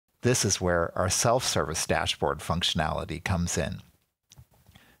This is where our self-service dashboard functionality comes in.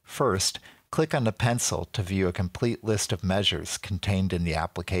 First, click on the pencil to view a complete list of measures contained in the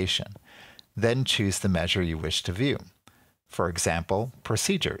application. Then choose the measure you wish to view. For example,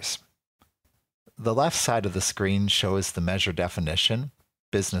 procedures. The left side of the screen shows the measure definition,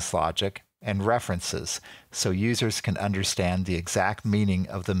 business logic, and references so users can understand the exact meaning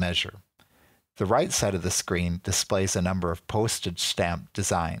of the measure. The right side of the screen displays a number of postage stamp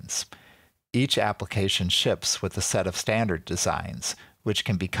designs. Each application ships with a set of standard designs, which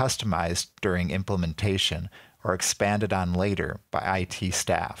can be customized during implementation or expanded on later by IT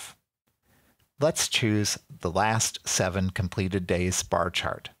staff. Let's choose the last 7 completed days bar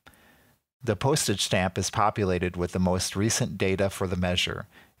chart. The postage stamp is populated with the most recent data for the measure,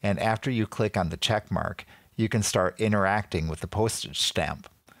 and after you click on the check mark, you can start interacting with the postage stamp.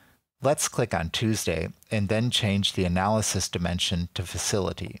 Let's click on Tuesday and then change the analysis dimension to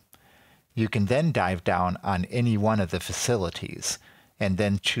facility. You can then dive down on any one of the facilities, and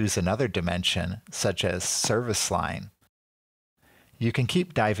then choose another dimension, such as service line. You can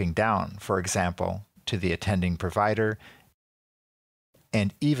keep diving down, for example, to the attending provider,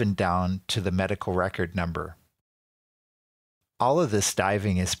 and even down to the medical record number. All of this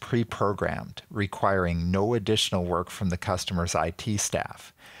diving is pre-programmed, requiring no additional work from the customer's IT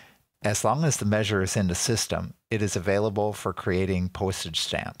staff. As long as the measure is in the system, it is available for creating postage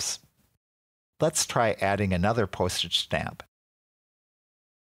stamps. Let's try adding another postage stamp.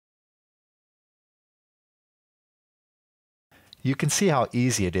 You can see how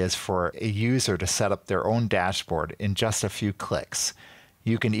easy it is for a user to set up their own dashboard in just a few clicks.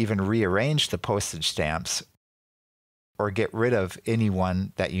 You can even rearrange the postage stamps or get rid of any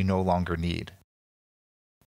one that you no longer need.